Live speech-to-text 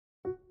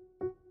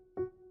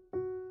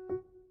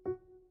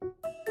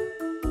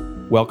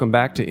Welcome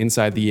back to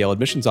Inside the Yale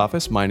Admissions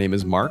Office. My name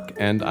is Mark,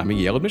 and I'm a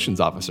Yale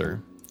Admissions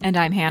Officer. And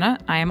I'm Hannah.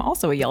 I am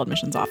also a Yale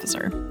admissions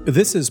officer.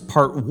 This is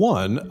part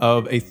one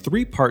of a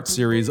three-part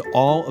series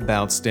all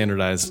about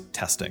standardized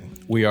testing.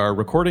 We are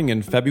recording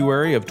in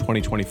February of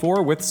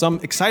 2024 with some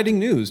exciting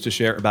news to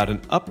share about an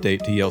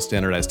update to Yale's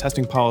standardized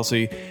testing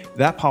policy.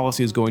 That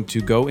policy is going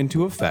to go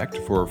into effect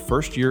for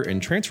first-year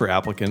and transfer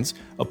applicants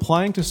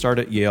applying to start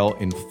at Yale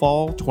in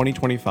fall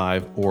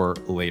 2025 or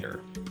later.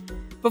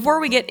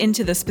 Before we get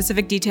into the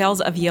specific details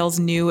of Yale's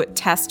new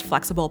test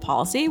flexible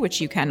policy,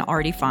 which you can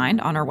already find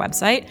on our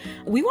website,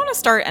 we want to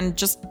start and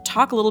just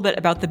talk a little bit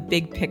about the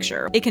big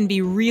picture. It can be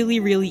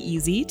really, really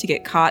easy to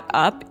get caught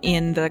up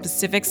in the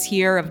specifics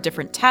here of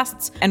different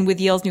tests. And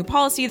with Yale's new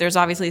policy, there's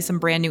obviously some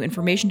brand new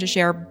information to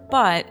share,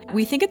 but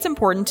we think it's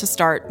important to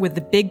start with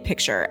the big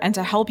picture and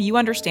to help you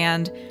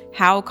understand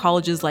how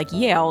colleges like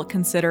Yale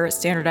consider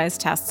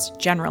standardized tests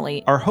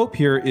generally. Our hope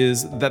here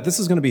is that this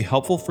is going to be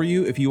helpful for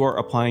you if you are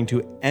applying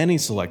to any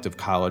selective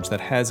college that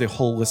has a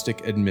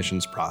holistic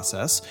admissions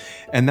process.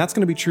 And that's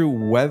going to be true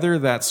whether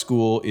that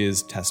school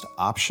is test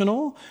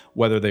optional,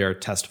 whether they are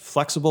test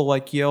flexible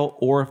like Yale,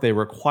 or if they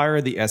require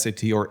the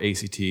SAT or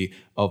ACT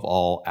of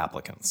all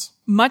applicants.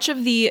 Much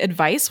of the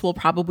advice we'll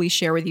probably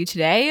share with you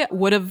today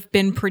would have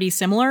been pretty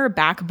similar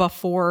back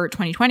before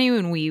 2020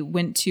 when we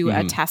went to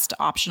a test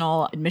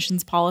optional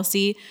admissions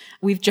policy.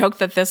 We've joked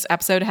that this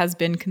episode has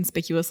been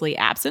conspicuously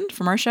absent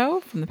from our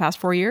show from the past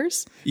 4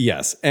 years.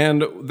 Yes,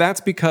 and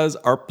that's because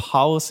our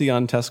policy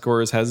on test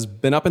scores has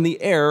been up in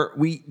the air.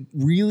 We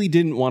really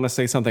didn't want to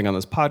say something on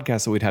this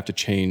podcast that we'd have to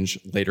change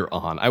later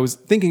on. I was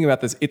thinking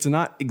about this. It's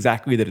not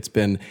exactly that it's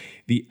been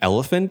the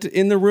elephant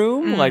in the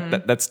room, like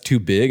that's too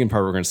big, and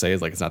part of what we're going to say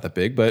is like it's not that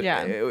big, but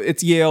yeah.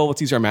 It's Yale,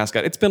 it's our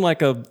mascot. It's been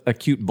like a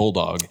cute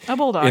bulldog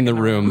in the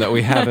room that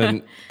we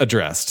haven't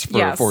addressed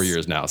for 4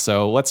 years now.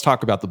 So let's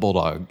talk about the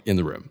bulldog in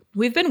the room.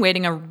 We've been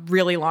waiting a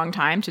really long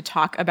time to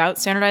talk about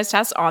standardized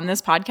tests on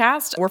this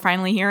podcast. We're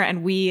finally here,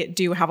 and we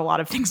do have a lot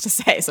of things to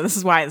say. So this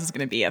is why this is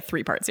going to be a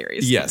three-part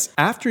series. Yes.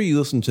 After you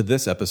listen to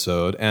this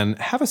episode and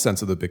have a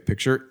sense of the big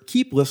picture,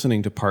 keep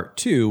listening to part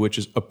 2, which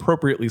is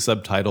appropriately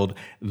subtitled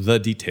The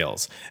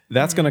Details.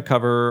 That's going to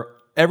cover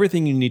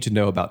everything you need to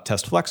know about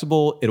Test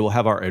Flexible. It will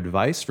have our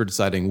advice for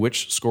deciding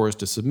which scores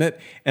to submit,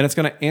 and it's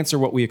going to answer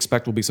what we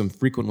expect will be some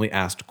frequently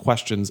asked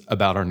questions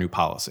about our new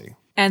policy.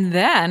 And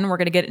then we're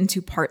going to get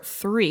into part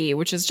 3,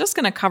 which is just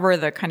going to cover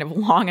the kind of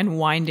long and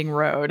winding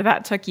road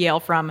that took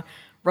Yale from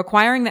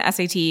requiring the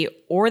SAT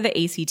or the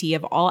ACT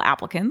of all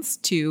applicants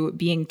to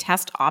being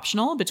test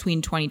optional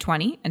between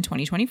 2020 and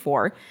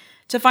 2024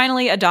 to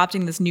finally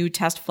adopting this new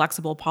test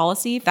flexible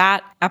policy.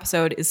 That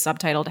episode is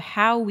subtitled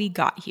How We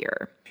Got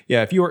Here.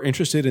 Yeah, if you are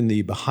interested in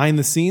the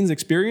behind-the-scenes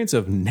experience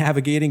of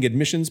navigating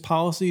admissions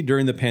policy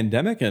during the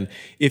pandemic, and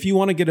if you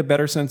want to get a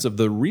better sense of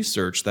the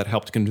research that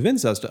helped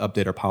convince us to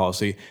update our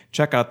policy,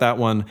 check out that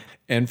one.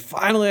 And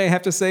finally, I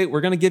have to say,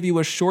 we're going to give you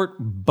a short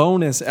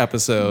bonus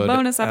episode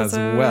as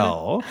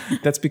well.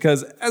 That's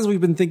because as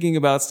we've been thinking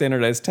about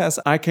standardized tests,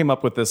 I came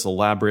up with this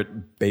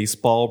elaborate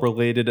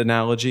baseball-related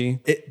analogy.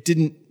 It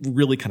didn't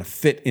really kind of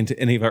fit into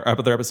any of our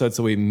other episodes,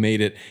 so we made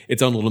it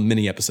its own little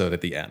mini episode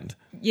at the end.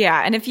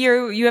 Yeah, and if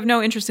you have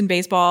no interest in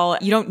baseball,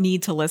 you don't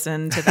need to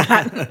listen to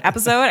that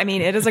episode. I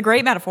mean, it is a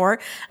great metaphor,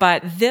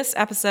 but this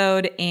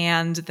episode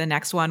and the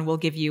next one will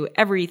give you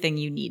everything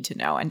you need to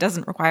know and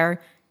doesn't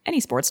require any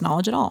sports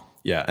knowledge at all.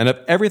 Yeah, and of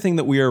everything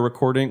that we are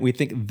recording, we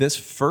think this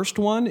first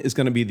one is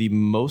going to be the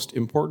most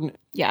important.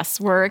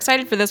 Yes, we're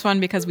excited for this one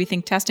because we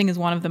think testing is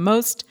one of the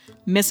most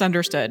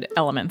misunderstood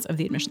elements of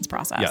the admissions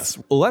process. Yes.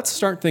 Well, let's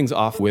start things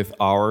off with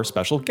our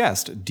special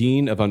guest,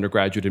 Dean of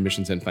Undergraduate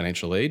Admissions and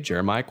Financial Aid,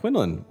 Jeremiah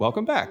Quinlan.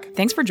 Welcome back.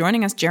 Thanks for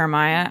joining us,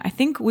 Jeremiah. I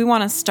think we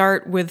want to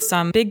start with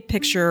some big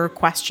picture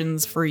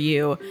questions for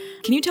you.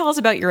 Can you tell us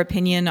about your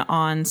opinion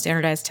on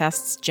standardized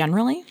tests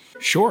generally?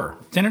 Sure.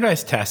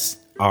 Standardized tests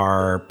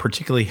are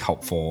particularly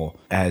helpful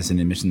as an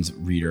admissions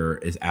reader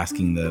is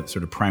asking the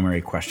sort of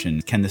primary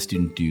question, can the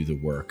student do the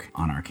work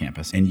on our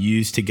campus? And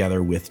used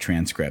together with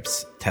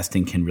transcripts,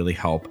 testing can really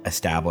help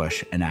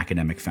establish an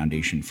academic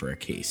foundation for a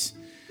case.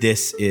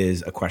 This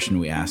is a question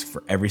we ask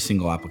for every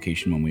single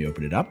application when we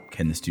open it up.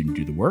 Can the student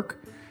do the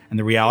work? And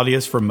the reality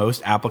is for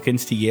most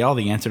applicants to Yale,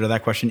 the answer to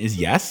that question is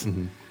yes.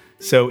 Mm-hmm.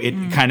 So it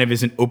kind of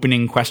is an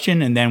opening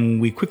question, and then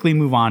we quickly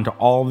move on to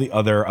all the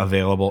other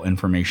available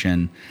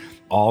information,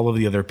 all of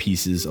the other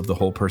pieces of the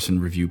whole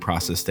person review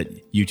process that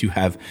you two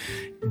have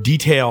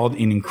detailed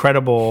in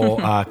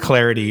incredible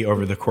clarity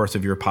over the course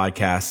of your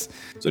podcast.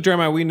 So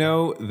Jeremiah, we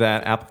know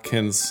that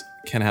applicants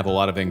can have a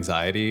lot of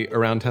anxiety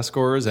around test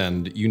scores,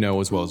 and you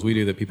know as well as we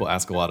do that people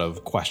ask a lot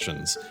of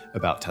questions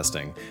about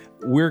testing.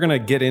 We're going to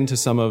get into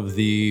some of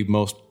the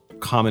most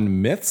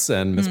common myths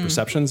and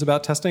misperceptions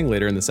about testing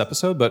later in this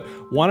episode, but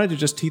wanted to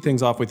just tee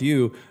things off with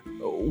you.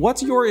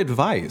 What's your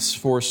advice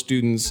for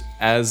students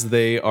as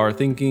they are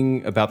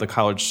thinking about the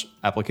college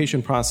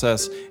application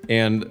process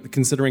and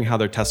considering how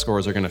their test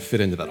scores are going to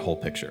fit into that whole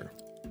picture?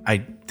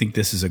 I think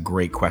this is a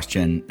great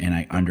question, and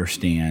I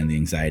understand the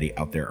anxiety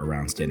out there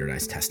around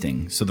standardized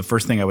testing. So the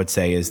first thing I would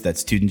say is that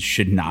students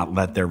should not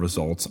let their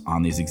results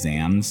on these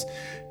exams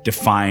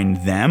define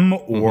them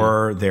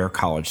or their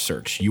college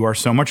search. You are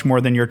so much more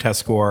than your test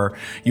score.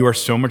 You are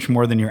so much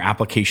more than your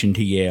application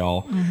to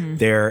Yale.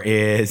 There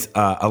is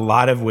a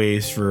lot of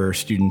ways for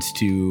students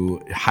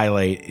to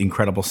highlight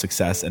incredible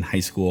success in high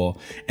school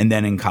and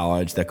then in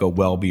college that go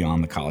well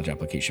beyond the college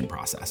application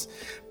process.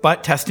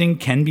 But testing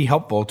can be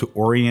helpful to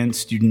orient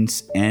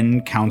students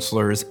and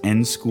counselors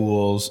and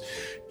schools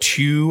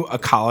to a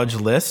college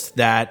list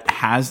that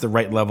has the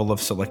right level of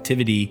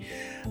selectivity,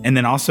 and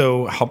then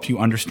also help you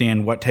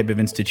understand what type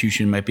of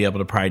institution might be able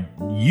to provide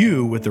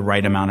you with the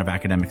right amount of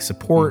academic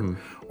support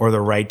or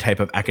the right type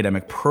of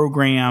academic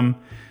program.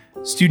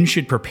 Students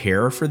should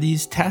prepare for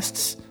these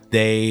tests.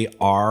 They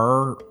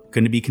are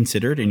going to be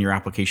considered in your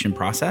application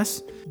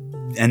process.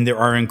 And there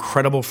are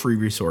incredible free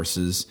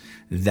resources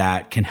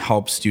that can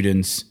help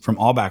students from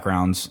all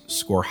backgrounds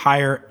score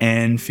higher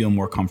and feel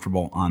more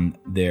comfortable on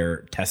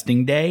their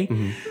testing day.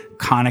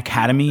 Khan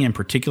Academy in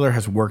particular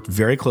has worked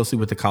very closely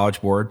with the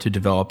College Board to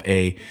develop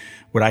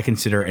what I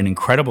consider an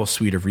incredible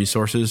suite of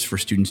resources for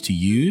students to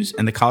use.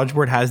 And the College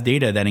Board has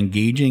data that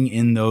engaging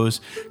in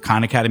those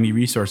Khan Academy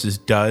resources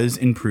does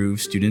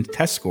improve students'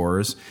 test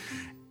scores.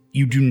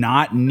 You do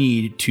not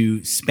need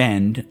to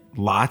spend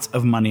lots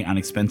of money on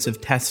expensive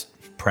test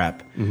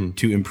prep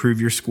to improve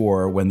your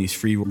score when these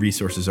free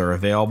resources are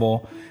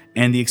available.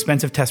 And the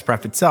expensive test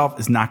prep itself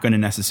is not going to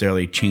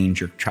necessarily change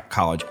your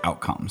college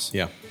outcomes.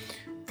 Yeah.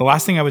 The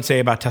last thing I would say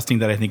about testing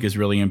that I think is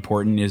really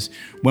important is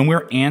when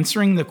we're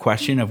answering the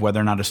question of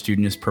whether or not a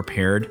student is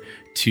prepared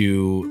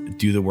to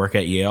do the work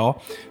at Yale,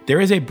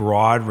 there is a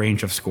broad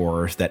range of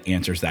scorers that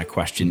answers that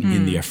question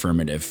in the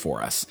affirmative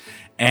for us.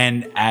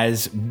 And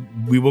as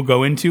we will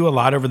go into a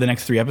lot over the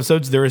next 3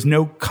 episodes, there is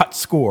no cut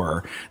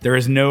score. There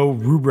is no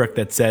rubric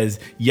that says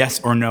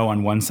yes or no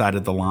on one side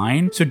of the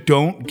line. So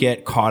don't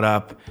get caught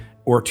up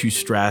or too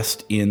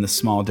stressed in the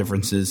small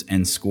differences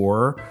in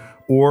score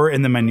or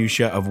in the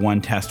minutia of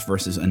one test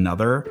versus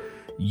another.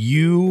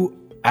 You,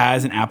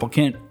 as an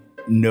applicant,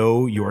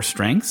 know your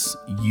strengths.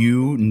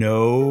 You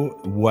know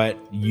what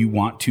you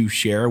want to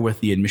share with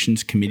the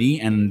admissions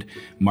committee and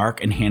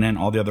Mark and Hannah and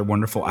all the other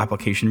wonderful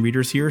application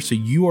readers here. So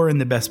you are in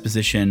the best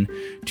position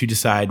to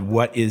decide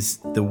what is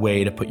the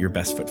way to put your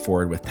best foot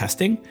forward with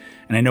testing.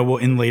 And I know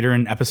later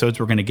in episodes,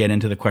 we're going to get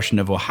into the question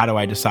of, well, how do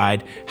I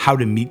decide how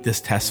to meet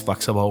this test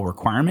flexible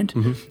requirement?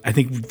 I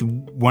think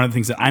one of the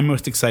things that I'm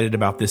most excited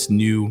about this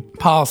new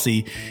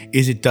policy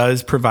is it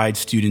does provide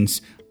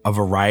students a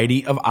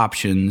variety of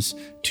options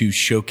to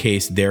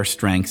showcase their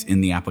strengths in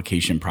the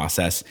application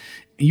process.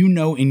 You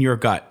know in your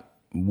gut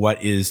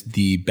what is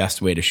the best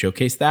way to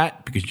showcase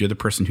that because you're the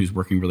person who's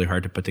working really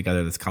hard to put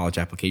together this college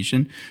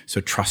application.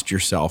 So trust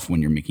yourself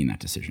when you're making that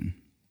decision.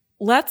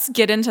 Let's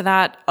get into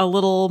that a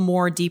little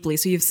more deeply.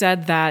 So you've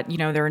said that,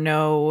 there are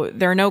no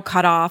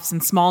cutoffs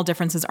and small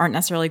differences aren't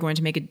necessarily going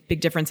to make a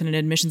big difference in an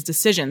admissions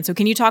decision. So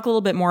can you talk a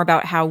little bit more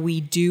about how we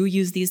do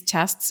use these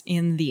tests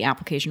in the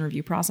application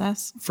review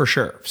process? For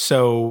sure.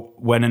 So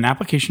when an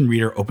application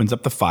reader opens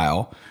up the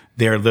file,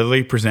 they're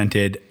literally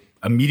presented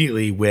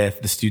immediately with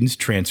the student's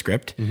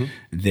transcript,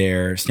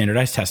 their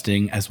standardized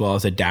testing, as well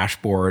as a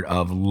dashboard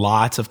of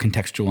lots of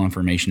contextual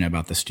information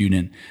about the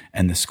student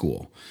and the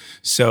school.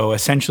 So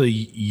essentially,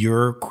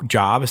 your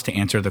job is to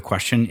answer the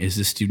question, is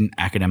the student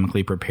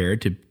academically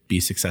prepared to be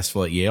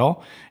successful at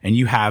Yale? And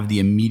you have the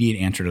immediate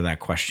answer to that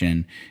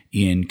question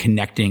in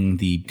connecting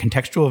the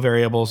contextual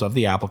variables of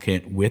the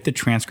applicant with the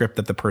transcript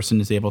that the person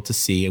is able to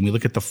see. And we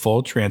look at the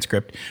full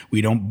transcript.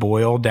 We don't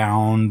boil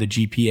down the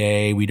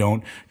GPA. We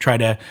don't try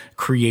to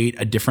create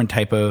a different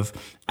type of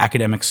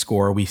academic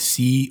score. We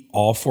see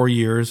all 4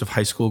 years of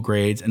high school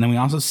grades, and then we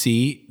also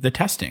see the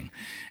testing.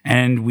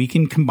 And we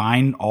can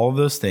combine all of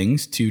those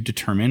things to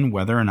determine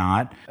whether or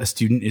not a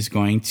student is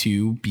going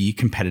to be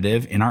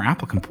competitive in our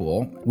applicant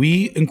pool.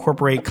 We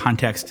incorporate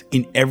context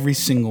in every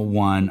single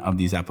one of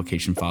these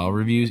application file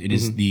reviews. It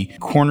is the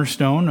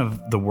cornerstone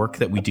of the work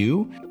that we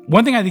do.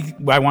 One thing I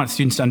think I want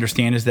students to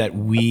understand is that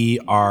we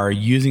are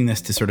using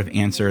this to sort of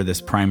answer this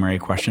primary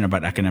question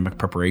about academic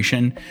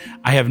preparation.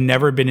 I have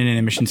never been in an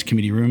admissions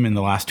committee room in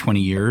the last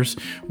 20 years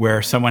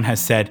where someone has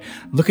said,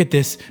 look at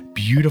this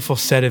beautiful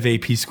set of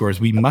AP scores.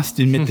 We must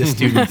admit the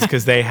students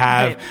because they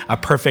have a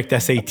perfect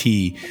SAT.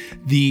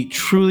 The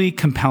truly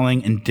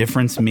compelling and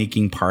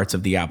difference-making parts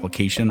of the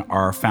application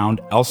are found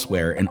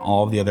elsewhere in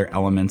all of the other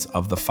elements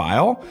of the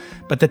file.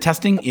 But the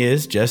testing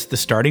is just the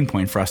starting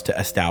point for us to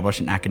establish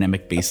an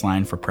academic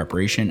baseline for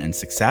preparation and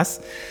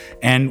success.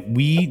 And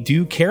we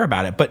do care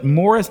about it, but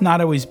more is not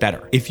always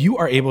better. If you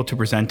are able to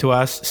present to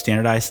us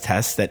standardized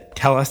tests that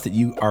tell us that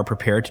you are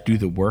prepared to do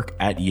the work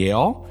at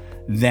Yale,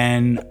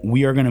 then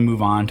we are going to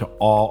move on to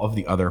all of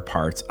the other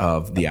parts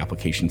of the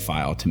application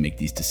file to make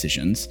these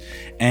decisions.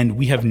 And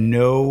we have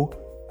no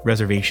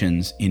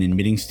reservations in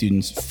admitting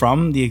students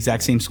from the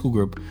exact same school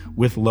group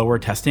with lower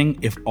testing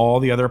if all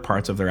the other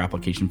parts of their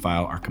application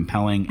file are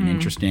compelling and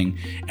interesting,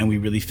 and we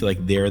really feel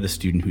like they're the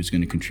student who's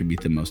going to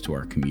contribute the most to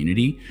our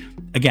community.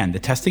 Again, the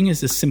testing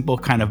is this simple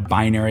kind of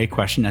binary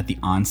question at the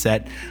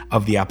onset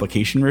of the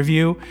application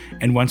review,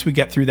 and once we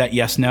get through that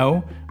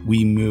yes/no,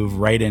 we move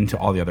right into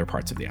all the other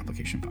parts of the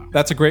application file.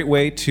 That's a great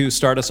way to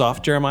start us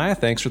off, Jeremiah.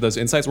 Thanks for those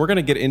insights. We're going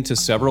to get into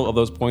several of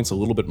those points a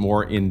little bit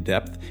more in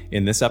depth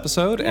in this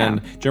episode. Yeah.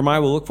 And Jeremiah,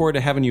 we'll look forward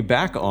to having you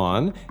back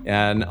on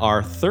in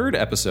our third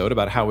episode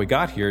about how we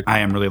got here. I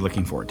am really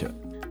looking forward to it.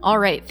 All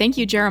right. Thank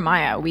you,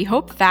 Jeremiah. We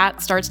hope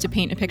that starts to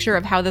paint a picture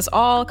of how this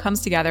all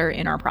comes together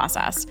in our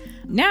process.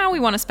 Now we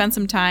want to spend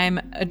some time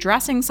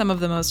addressing some of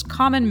the most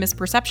common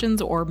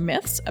misperceptions or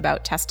myths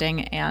about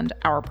testing and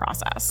our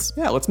process.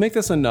 Yeah, let's make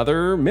this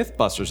another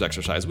Mythbusters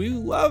exercise. We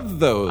love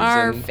those.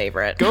 Our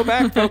favorite. Go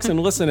back, folks, and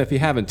listen if you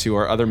haven't to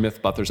our other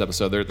Mythbusters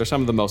episode. They're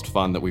some of the most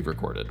fun that we've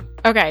recorded.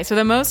 Okay, so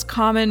the most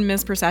common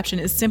misperception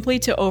is simply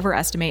to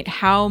overestimate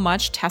how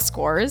much test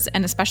scores,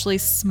 and especially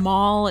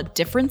small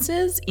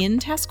differences in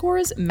test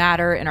scores,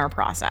 matter in our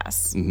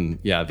process. Mm-hmm.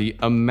 Yeah, the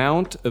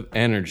amount of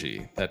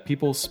energy that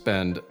people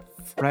spend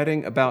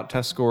fretting about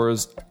test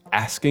scores,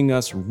 asking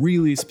us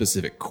really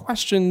specific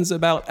questions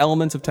about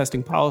elements of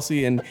testing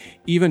policy, and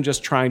even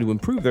just trying to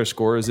improve their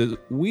scores is,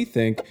 we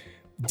think,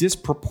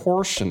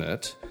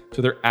 disproportionate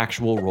to their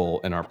actual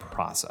role in our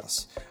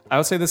process. I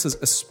would say this is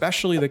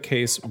especially the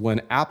case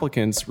when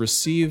applicants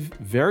receive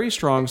very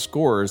strong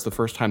scores the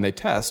first time they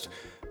test,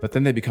 but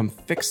then they become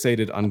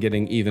fixated on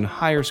getting even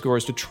higher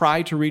scores to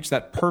try to reach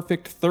that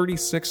perfect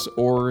 36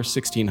 or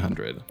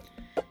 1600.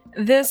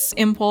 This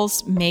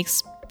impulse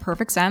makes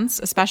perfect sense,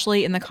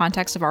 especially in the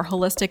context of our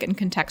holistic and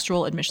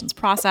contextual admissions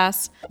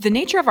process. The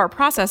nature of our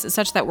process is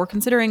such that we're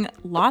considering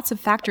lots of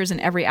factors in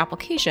every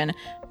application,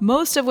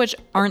 most of which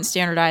aren't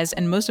standardized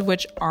and most of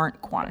which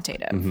aren't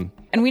quantitative. Mm-hmm.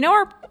 And we know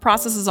our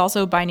process is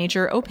also by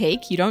nature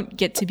opaque. You don't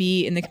get to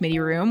be in the committee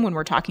room when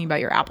we're talking about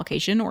your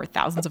application or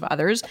thousands of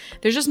others.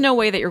 There's just no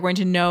way that you're going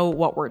to know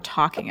what we're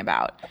talking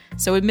about.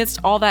 So amidst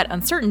all that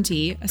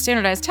uncertainty, a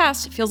standardized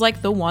test feels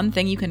like the one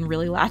thing you can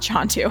really latch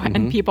onto. Mm-hmm.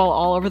 And people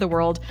all over the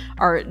world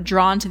are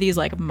drawn to these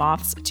like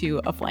moths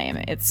to a flame.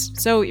 It's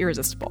so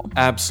irresistible.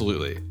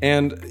 Absolutely.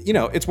 And,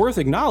 it's worth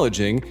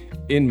acknowledging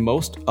in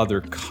most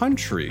other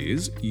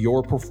countries,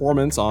 your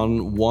performance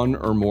on one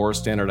or more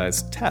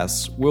standardized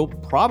tests will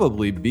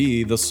probably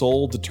be the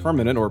sole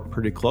determinant, or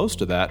pretty close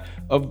to that,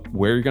 of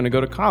where you're going to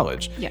go to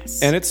college.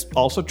 Yes. And it's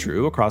also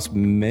true across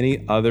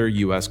many other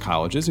U.S.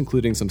 colleges,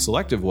 including some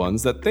selective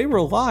ones, that they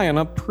rely on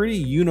a pretty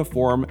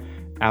uniform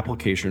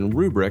application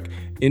rubric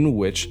in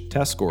which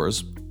test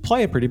scores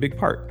play a pretty big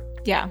part.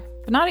 Yeah.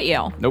 But not at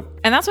Yale. Nope.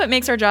 And that's what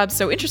makes our job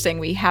so interesting.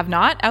 We have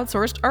not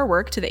outsourced our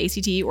work to the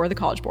ACT or the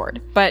College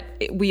Board. But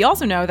we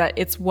also know that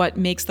it's what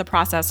makes the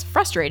process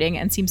frustrating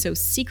and seems so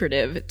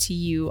secretive to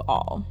you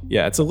all.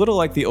 Yeah, it's a little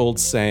like the old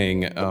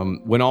saying,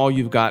 when all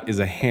you've got is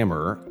a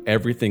hammer,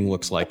 everything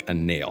looks like a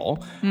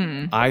nail.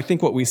 I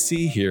think what we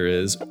see here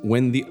is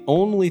when the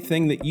only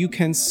thing that you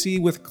can see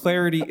with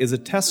clarity is a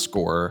test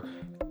score,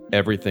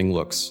 everything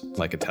looks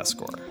like a test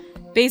score.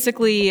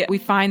 Basically, we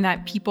find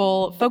that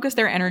people focus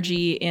their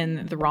energy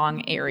in the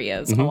wrong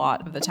areas a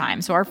lot of the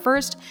time. So our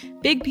first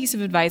big piece of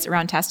advice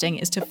around testing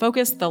is to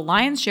focus the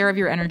lion's share of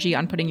your energy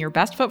on putting your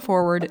best foot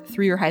forward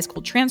through your high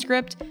school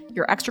transcript,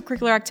 your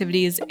extracurricular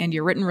activities, and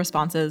your written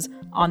responses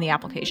on the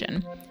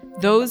application.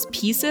 Those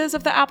pieces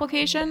of the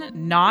application,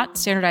 not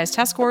standardized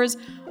test scores,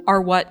 are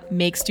what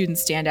make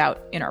students stand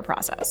out in our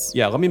process.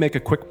 Yeah, let me make a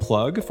quick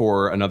plug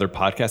for another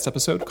podcast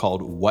episode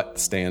called What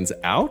Stands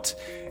Out.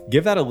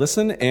 Give that a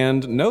listen,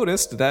 and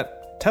noticed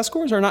that test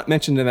scores are not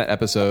mentioned in that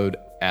episode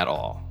at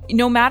all.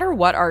 No matter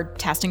what our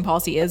testing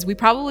policy is, we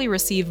probably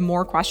receive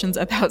more questions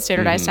about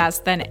standardized tests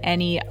than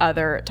any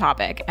other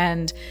topic.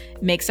 And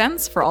it makes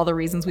sense for all the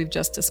reasons we've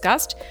just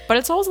discussed. But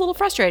it's always a little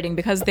frustrating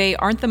because they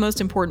aren't the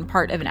most important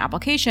part of an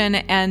application.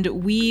 And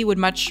we would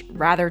much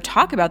rather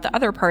talk about the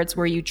other parts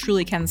where you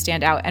truly can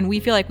stand out. And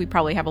we feel like we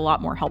probably have a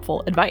lot more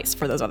helpful advice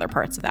for those other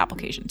parts of the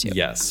application too.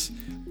 Yes.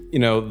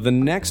 The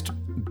next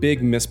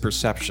big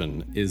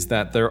misperception is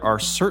that there are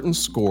certain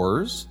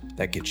scores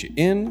that get you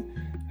in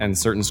and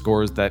certain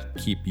scores that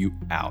keep you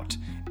out.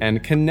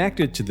 And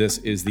connected to this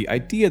is the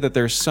idea that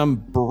there's some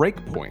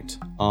breakpoint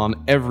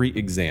on every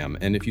exam.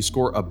 And if you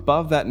score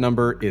above that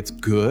number, it's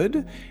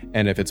good.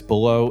 And if it's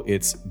below,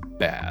 it's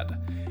bad.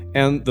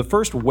 And the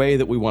first way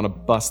that we want to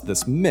bust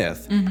this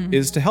myth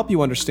is to help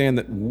you understand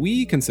that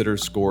we consider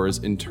scores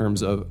in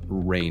terms of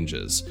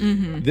ranges.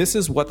 This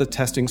is what the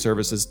testing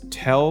services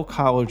tell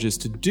colleges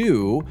to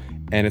do,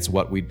 and it's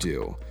what we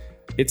do.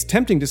 It's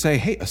tempting to say,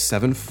 hey, a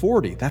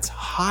 740, that's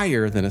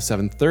higher than a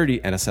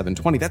 730 and a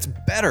 720. That's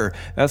better.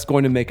 That's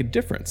going to make a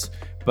difference.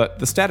 But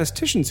the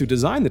statisticians who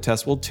design the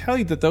test will tell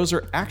you that those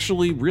are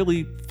actually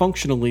really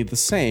functionally the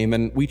same,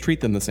 and we treat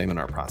them the same in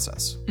our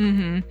process.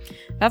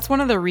 That's one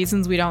of the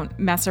reasons we don't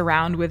mess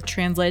around with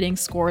translating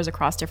scores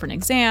across different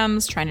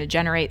exams, trying to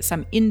generate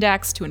some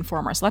index to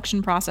inform our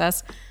selection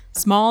process.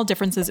 Small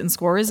differences in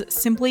scores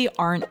simply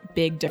aren't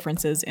big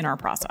differences in our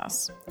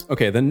process.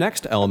 Okay, the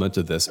next element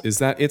of this is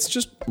that it's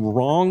just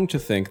wrong to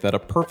think that a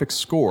perfect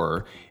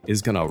score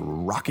is going to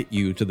rocket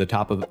you to the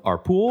top of our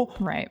pool.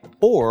 Right.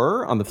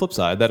 Or, on the flip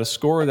side, that a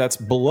score that's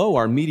below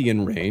our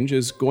median range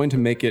is going to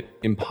make it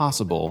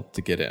impossible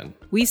to get in.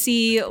 We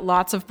see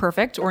lots of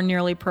perfect or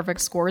nearly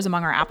perfect scores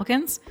among our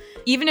applicants.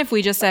 Even if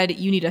we just said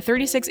you need a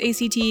 36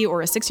 ACT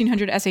or a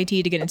 1600 SAT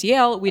to get into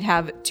Yale, we'd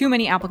have too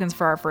many applicants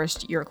for our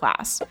first year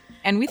class.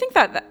 And we think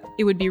that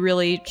it would be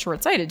really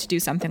short-sighted to do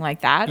something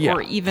like that,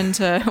 or even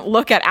to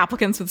look at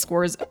applicants with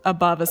scores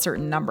above a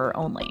certain number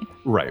only.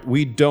 Right.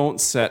 We don't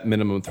set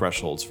minimum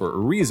thresholds for a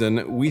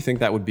reason. We think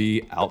that would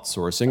be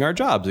outsourcing our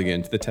jobs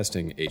again to the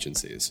testing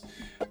agencies.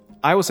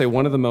 I would say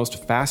one of the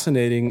most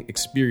fascinating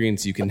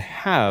experiences you can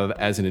have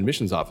as an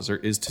admissions officer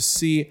is to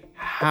see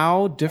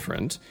how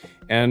different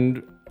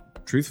and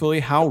truthfully,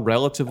 how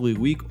relatively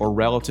weak or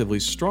relatively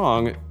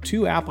strong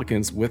two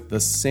applicants with the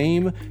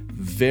same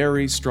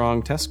very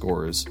strong test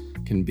scores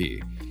can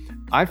be.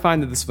 I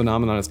find that this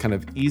phenomenon is kind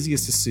of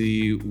easiest to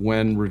see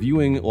when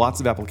reviewing lots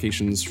of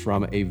applications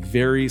from a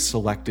very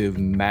selective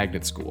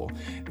magnet school.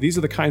 These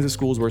are the kinds of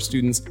schools where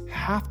students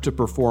have to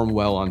perform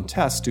well on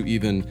tests to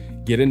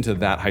even get into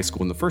that high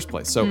school in the first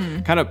place. So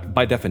kind of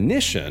by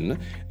definition,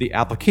 the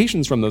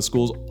applications from those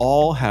schools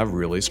all have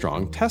really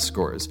strong test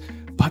scores.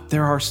 But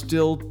there are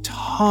still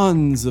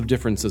tons of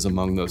differences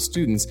among those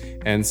students,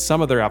 and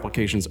some of their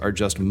applications are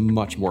just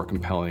much more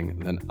compelling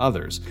than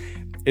others.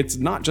 It's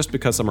not just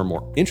because some are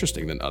more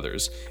interesting than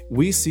others.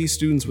 We see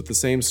students with the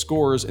same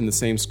scores in the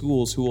same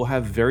schools who will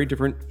have very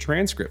different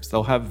transcripts.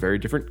 They'll have very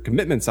different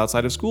commitments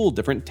outside of school,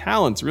 different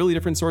talents, really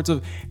different sorts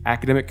of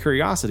academic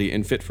curiosity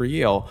and fit for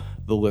Yale.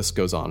 The list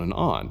goes on and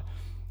on.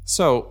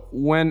 So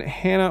when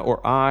Hannah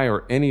or I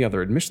or any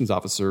other admissions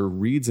officer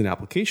reads an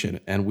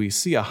application and we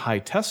see a high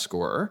test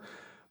score,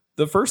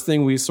 the first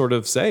thing we sort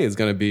of say is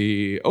going to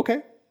be,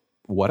 okay,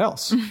 what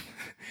else?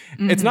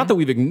 It's not that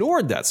we've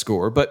ignored that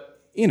score, but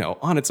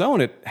on its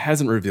own, it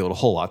hasn't revealed a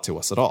whole lot to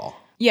us at all.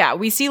 Yeah,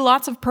 we see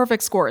lots of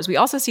perfect scores. We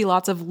also see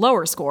lots of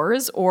lower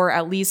scores, or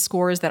at least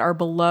scores that are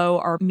below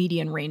our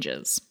median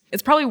ranges.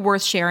 It's probably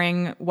worth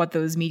sharing what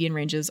those median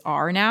ranges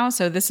are now.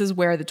 So this is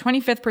where the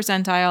 25th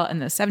percentile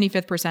and the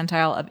 75th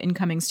percentile of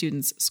incoming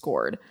students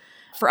scored.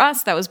 For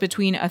us, that was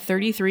between a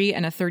 33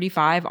 and a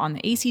 35 on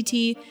the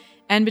ACT,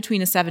 and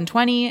between a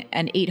 720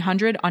 and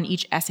 800 on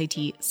each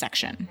SAT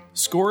section.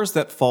 Scores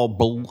that fall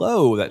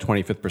below that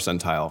 25th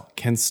percentile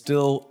can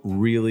still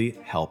really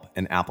help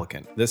an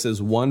applicant. This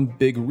is one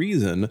big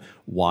reason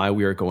why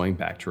we are going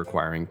back to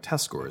requiring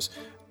test scores.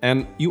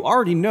 And you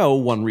already know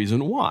one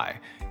reason why.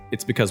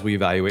 It's because we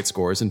evaluate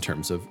scores in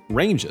terms of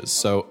ranges.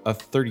 So a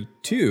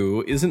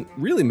 32 isn't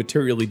really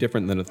materially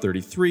different than a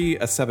 33.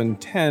 A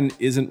 710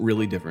 isn't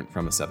really different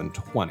from a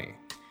 720.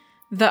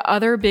 The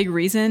other big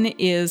reason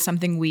is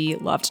something we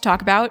love to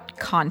talk about,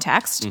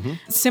 context.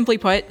 Simply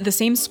put, the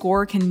same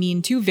score can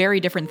mean two very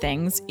different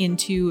things in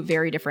two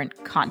very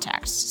different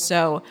contexts.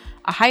 So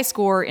a high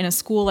score in a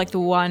school like the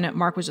one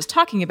Mark was just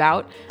talking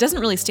about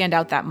doesn't really stand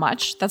out that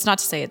much. That's not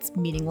to say it's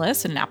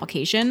meaningless in an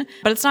application,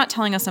 but it's not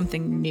telling us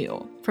something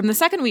new. From the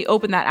second we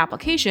opened that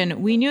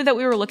application, we knew that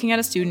we were looking at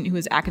a student who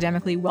is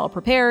academically well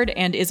prepared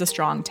and is a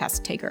strong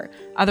test taker.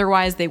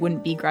 Otherwise, they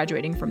wouldn't be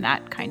graduating from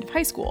that kind of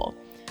high school.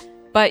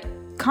 But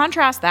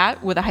contrast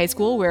that with a high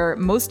school where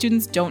most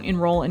students don't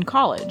enroll in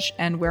college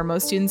and where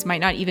most students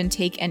might not even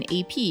take an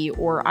AP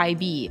or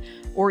IB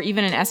or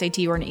even an SAT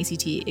or an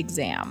ACT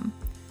exam.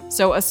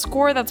 So a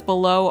score that's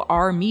below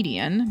our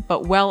median,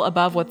 but well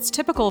above what's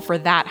typical for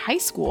that high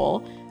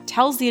school,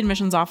 tells the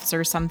admissions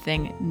officer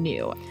something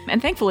new.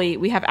 And thankfully,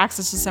 we have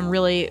access to some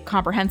really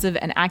comprehensive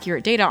and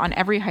accurate data on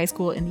every high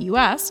school in the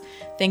US,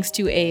 thanks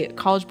to a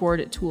College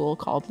Board tool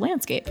called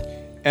Landscape.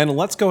 And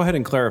let's go ahead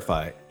and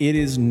clarify, it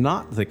is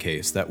not the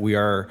case that we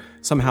are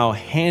somehow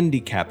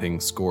handicapping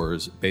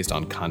scores based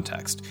on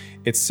context.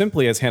 It's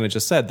simply, as Hannah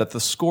just said, that the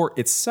score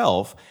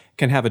itself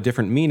can have a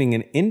different meaning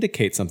and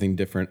indicate something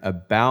different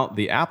about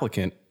the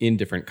applicant in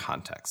different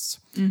contexts.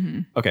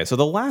 Okay, so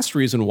the last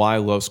reason why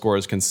low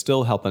scores can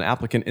still help an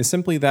applicant is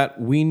simply that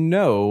we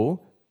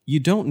know you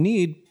don't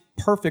need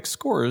perfect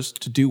scores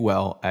to do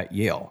well at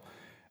Yale.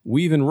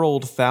 We've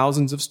enrolled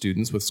thousands of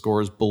students with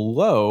scores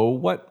below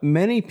what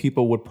many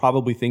people would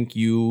probably think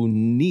you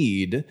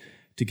need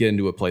to get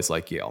into a place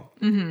like Yale.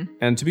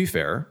 And to be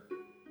fair,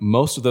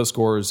 most of those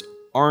scores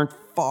aren't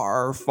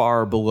far,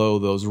 far below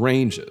those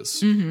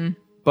ranges.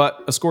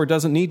 But a score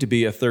doesn't need to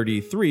be a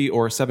 33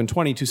 or a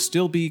 720 to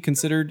still be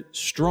considered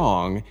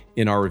strong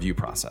in our review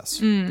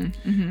process. All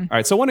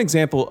right, so one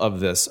example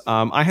of this,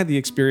 I had the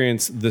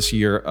experience this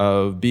year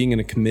of being in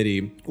a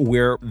committee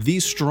where the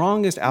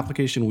strongest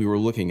application we were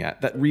looking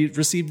at that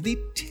received the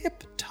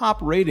tip-top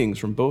ratings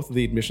from both of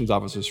the admissions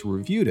officers who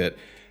reviewed it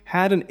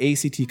had an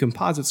ACT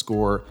composite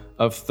score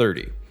of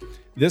 30.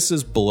 This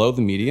is below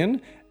the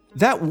median.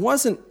 That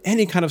wasn't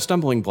any kind of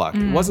stumbling block.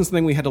 It wasn't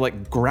something we had to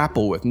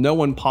grapple with. No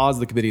one paused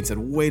the committee and said,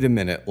 wait a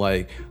minute,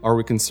 are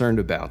we concerned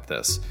about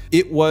this?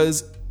 It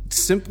was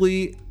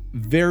simply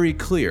very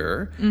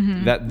clear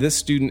that this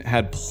student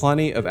had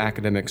plenty of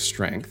academic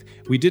strength.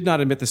 We did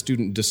not admit the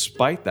student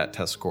despite that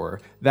test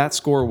score. That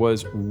score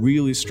was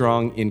really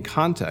strong in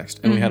context,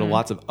 and we had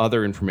lots of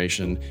other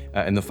information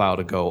in the file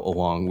to go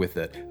along with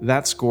it.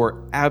 That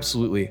score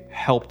absolutely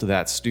helped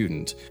that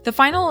student. The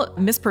final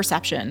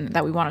misperception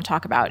that we want to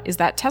talk about is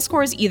that test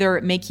scores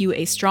either make you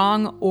a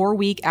strong or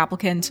weak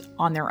applicant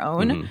on their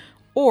own,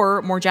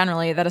 or more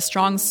generally, that a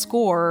strong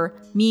score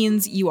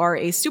means you are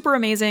a super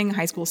amazing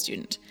high school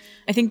student.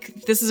 I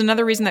think this is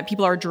another reason that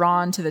people are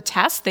drawn to the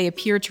test. They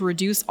appear to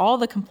reduce all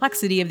the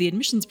complexity of the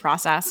admissions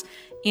process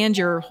and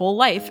your whole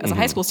life as a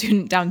high school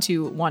student down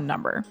to one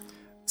number.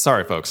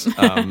 Sorry, folks.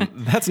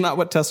 That's not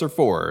what tests are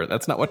for.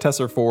 That's not what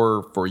tests are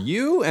for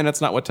you, and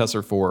it's not what tests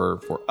are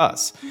for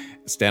us.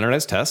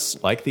 Standardized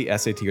tests, like the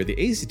SAT or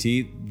the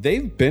ACT,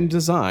 they've been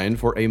designed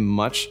for a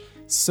much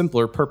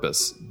simpler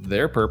purpose.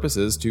 Their purpose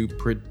is to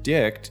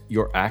predict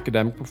your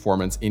academic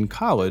performance in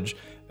college,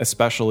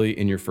 especially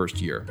in your first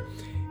year.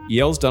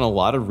 Yale's done a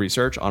lot of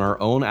research on our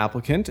own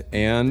applicant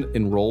and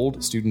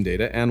enrolled student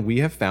data, and we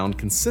have found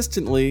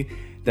consistently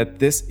that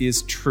this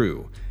is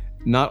true.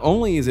 Not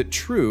only is it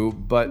true,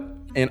 but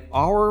in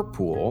our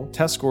pool,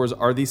 test scores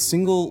are the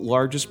single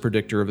largest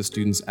predictor of a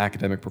student's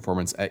academic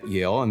performance at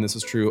Yale, and this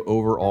is true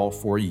over all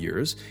 4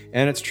 years.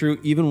 And it's true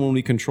even when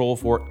we control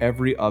for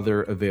every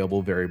other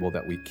available variable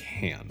that we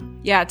can.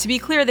 Yeah, to be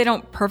clear, they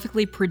don't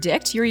perfectly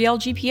predict your Yale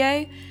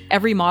GPA.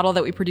 Every model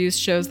that we produce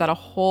shows that a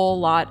whole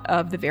lot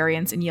of the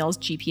variance in Yale's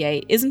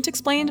GPA isn't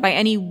explained by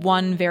any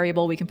one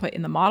variable we can put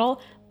in the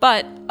model.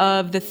 But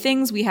of the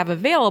things we have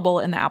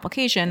available in the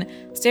application,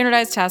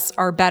 standardized tests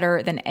are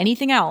better than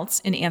anything else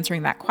in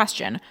answering that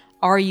question.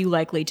 Are you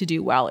likely to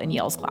do well in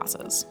Yale's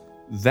classes?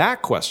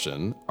 That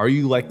question, are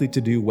you likely to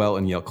do well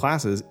in Yale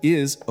classes,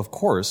 is, of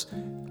course,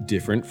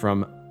 different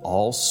from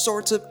all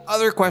sorts of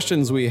other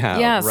questions we have,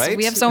 yes, right?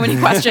 We have so many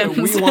questions.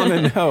 We want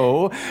to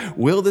know,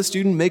 will the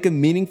student make a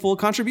meaningful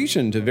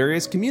contribution to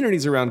various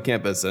communities around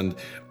campus? And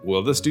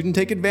will the student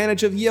take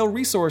advantage of Yale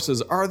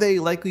resources? Are they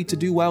likely to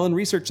do well in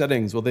research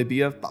settings? Will they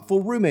be a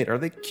thoughtful roommate? Are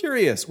they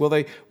curious? Will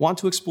they want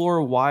to explore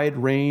a wide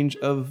range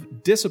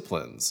of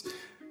disciplines?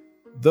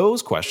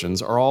 Those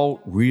questions are all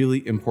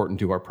really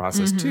important to our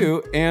process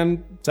too,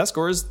 and test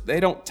scores, they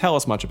don't tell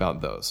us much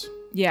about those.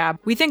 Yeah,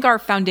 we think our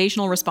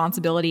foundational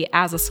responsibility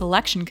as a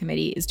selection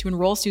committee is to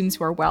enroll students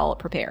who are well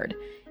prepared.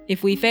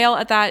 If we fail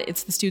at that,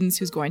 it's the students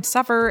who's going to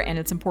suffer, and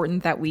it's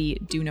important that we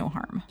do no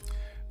harm.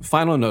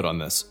 Final note on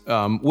this.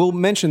 We'll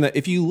mention that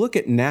if you look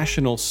at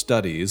national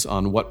studies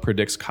on what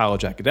predicts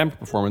college academic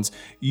performance,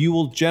 you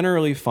will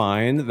generally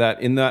find that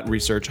in that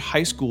research,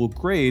 high school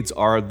grades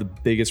are the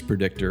biggest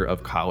predictor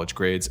of college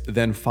grades,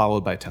 then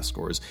followed by test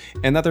scores.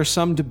 And that there's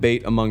some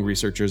debate among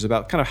researchers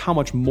about kind of how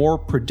much more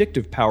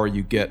predictive power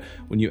you get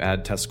when you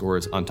add test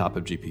scores on top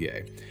of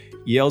GPA.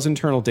 Yale's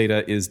internal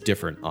data is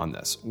different on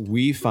this.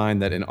 We find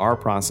that in our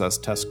process,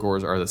 test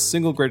scores are the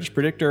single greatest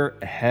predictor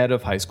ahead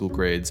of high school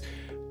grades.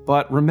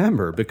 But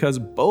remember, because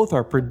both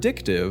are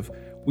predictive,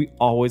 we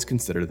always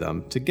consider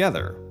them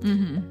together.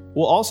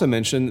 We'll also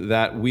mention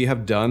that we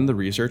have done the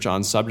research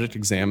on subject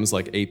exams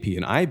like AP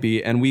and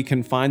IB, and we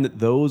can find that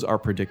those are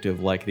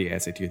predictive like the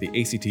SAT or the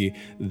ACT.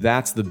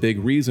 That's the big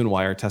reason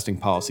why our testing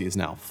policy is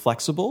now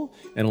flexible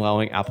and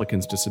allowing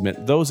applicants to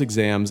submit those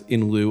exams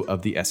in lieu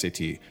of the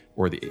SAT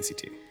or the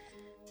ACT.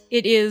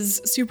 It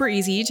is super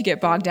easy to get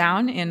bogged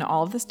down in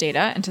all of this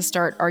data and to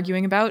start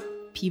arguing about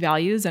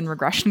p-values and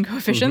regression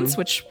coefficients,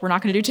 which we're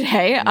not going to do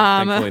today.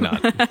 Thankfully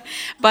not.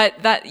 But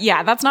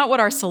that's not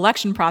what our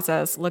selection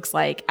process looks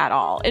like at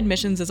all.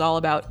 Admissions is all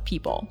about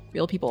people.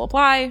 Real people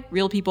apply,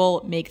 real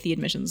people make the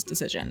admissions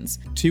decisions.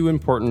 2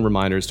 important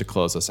reminders to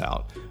close us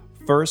out.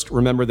 First,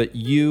 remember that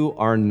you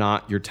are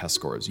not your test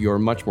scores. You are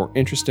much more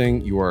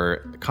interesting, you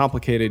are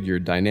complicated, you're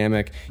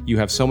dynamic, you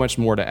have so much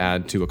more to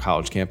add to a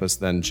college campus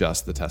than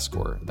just the test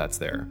score that's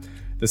there.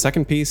 The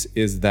second piece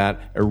is that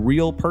a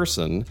real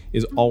person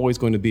is always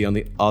going to be on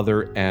the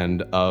other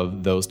end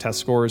of those test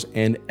scores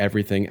and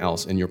everything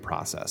else in your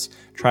process.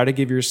 Try to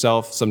give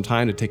yourself some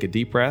time to take a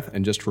deep breath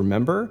and just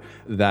remember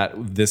that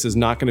this is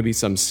not going to be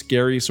some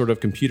scary sort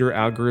of computer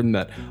algorithm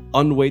that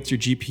unweights your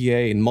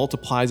GPA and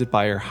multiplies it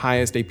by your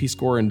highest AP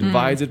score and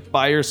divides it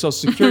by your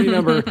social security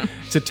number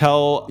to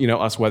tell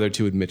us whether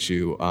to admit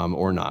you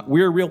or not.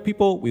 We're real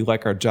people. We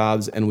like our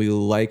jobs and we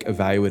like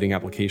evaluating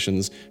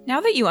applications.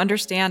 Now that you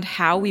understand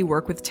how we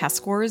work with test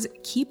scores,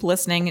 keep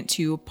listening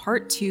to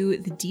Part 2,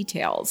 The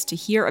Details, to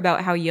hear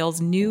about how Yale's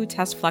new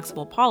test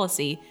flexible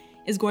policy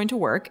is going to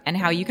work and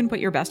how you can put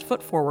your best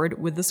foot forward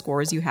with the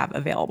scores you have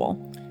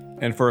available.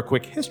 And for a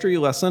quick history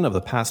lesson of the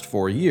past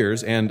 4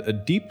 years and a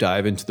deep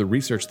dive into the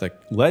research that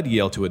led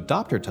Yale to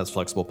adopt our test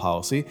flexible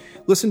policy,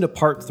 listen to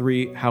Part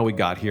 3, How We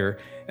Got Here.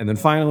 And then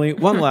finally,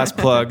 one last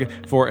plug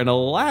for an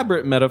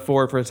elaborate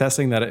metaphor for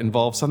testing that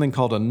involves something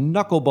called a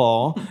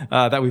knuckleball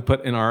that we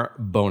put in our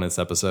bonus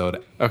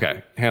episode.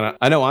 Okay, Hannah,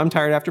 I know I'm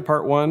tired after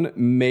part 1.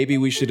 Maybe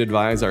we should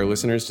advise our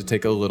listeners to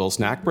take a little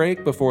snack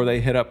break before they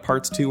hit up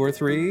parts 2 or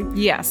 3.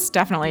 Yes,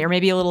 definitely. Or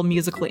maybe a little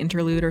musical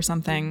interlude or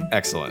something.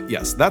 Excellent.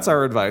 Yes, that's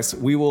our advice.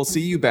 We will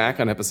see you back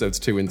on episodes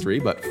 2 and 3,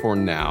 but for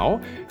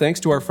now, thanks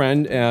to our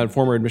friend and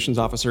former admissions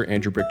officer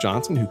Andrew Brick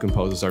Johnson, who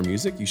composes our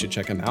music. You should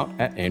check him out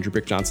at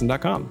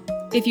andrewbrickjohnson.com.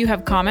 If you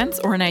have comments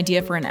or an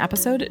idea for an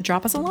episode,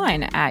 drop us a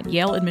line at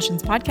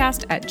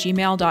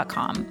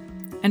yaleadmissionspodcast@gmail.com.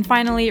 And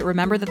finally,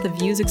 remember that the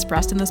views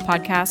expressed in this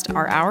podcast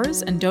are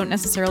ours and don't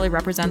necessarily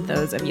represent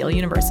those of Yale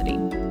University.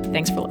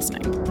 Thanks for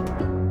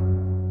listening.